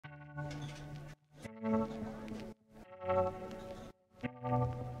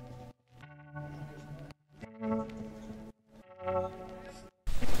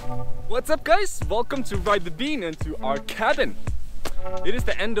What's up guys? Welcome to Ride the Bean and to our cabin. It is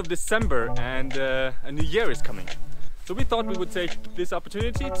the end of December and a new year is coming. So we thought we would take this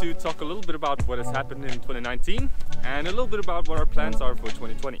opportunity to talk a little bit about what has happened in 2019 and a little bit about what our plans are for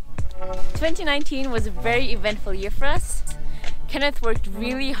 2020. 2019 was a very eventful year for us. Kenneth worked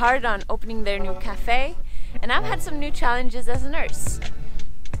really hard on opening their new cafe, and I've had some new challenges as a nurse.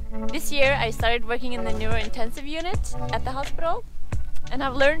 This year I started working in the neurointensive unit at the hospital, and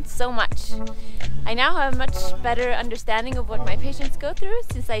I've learned so much. I now have a much better understanding of what my patients go through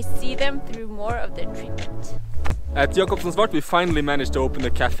since I see them through more of their treatment. At Jakobsen Svart we finally managed to open the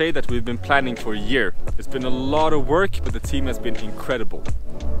cafe that we've been planning for a year. It's been a lot of work, but the team has been incredible.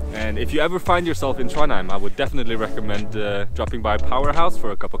 And if you ever find yourself in Trondheim, I would definitely recommend dropping by Powerhouse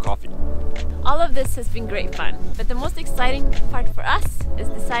for a cup of coffee. All of this has been great fun, but the most exciting part for us is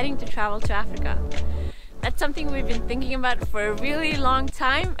deciding to travel to Africa. That's something we've been thinking about for a really long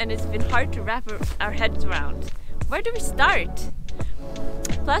time, and it's been hard to wrap our heads around. Where do we start?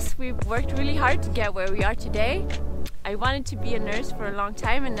 Plus, we've worked really hard to get where we are today. I wanted to be a nurse for a long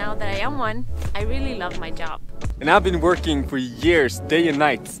time, and now that I am one, I really love my job. And I've been working for years, day and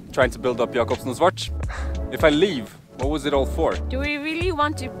night, trying to build up Jakobsen Svart. If I leave, what was it all for? Do we really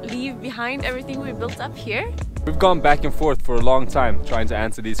want to leave behind everything we built up here? We've gone back and forth for a long time trying to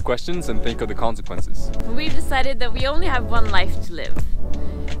answer these questions and think of the consequences. We've decided that we only have one life to live.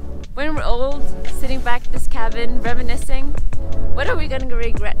 When we're old, sitting back in this cabin, reminiscing, what are we going to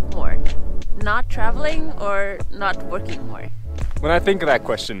regret more? Not traveling or not working more? When I think of that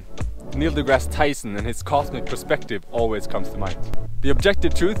question, Neil deGrasse Tyson and his cosmic perspective always comes to mind. The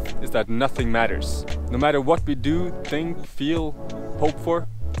objective truth is that nothing matters. No matter what we do, think, feel, hope for,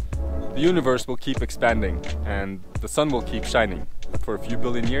 the universe will keep expanding and the sun will keep shining for a few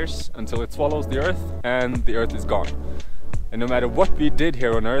billion years until it swallows the earth and the earth is gone. And no matter what we did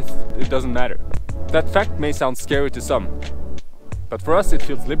here on earth, it doesn't matter. That fact may sound scary to some, but for us it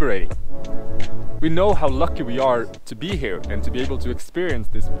feels liberating. We know how lucky we are to be here and to be able to experience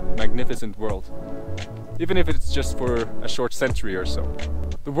this magnificent world, even if it's just for a short century or so.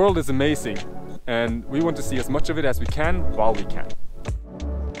 The world is amazing and we want to see as much of it as we can while we can.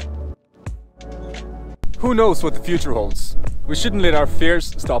 Who knows what the future holds? We shouldn't let our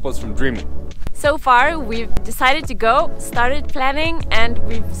fears stop us from dreaming. So far, we've decided to go, started planning, and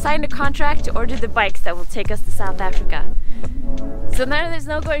we've signed a contract to order the bikes that will take us to South Africa. So now there's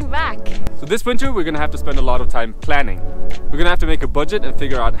no going back. So this winter we're gonna have to spend a lot of time planning. We're gonna have to make a budget and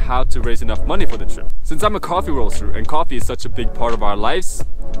figure out how to raise enough money for the trip. Since I'm a coffee roaster and coffee is such a big part of our lives,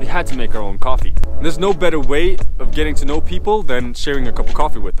 we had to make our own coffee. And there's no better way of getting to know people than sharing a cup of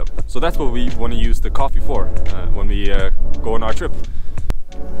coffee with them. So that's what we want to use the coffee for when we go on our trip.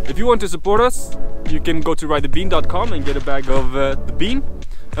 If you want to support us, you can go to ridethebean.com and get a bag of the bean.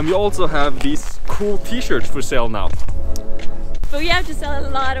 And we also have these cool t-shirts for sale now. But we have to sell a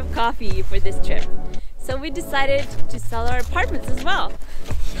lot of coffee for this trip. So we decided to sell our apartments as well.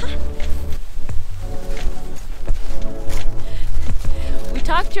 We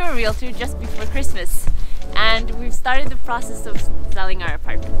talked to a realtor just before Christmas, and we've started the process of selling our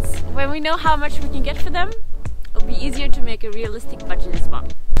apartments. When we know how much we can get for them, it'll be easier to make a realistic budget as well.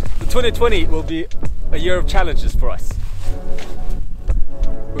 The 2020 will be a year of challenges for us.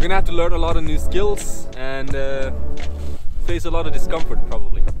 We're gonna have to learn a lot of new skills and face a lot of discomfort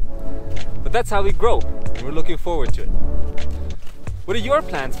probably. But that's how we grow, and we're looking forward to it. What are your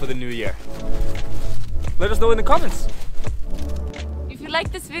plans for the new year? Let us know in the comments. If you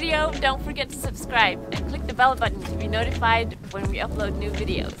like this video, don't forget to subscribe and click the bell button to be notified when we upload new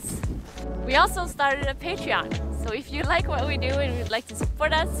videos. We also started a Patreon, so if you like what we do and would like to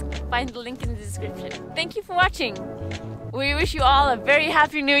support us, find the link in the description. Thank you for watching. We wish you all a very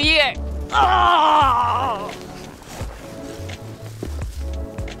happy new year. Oh!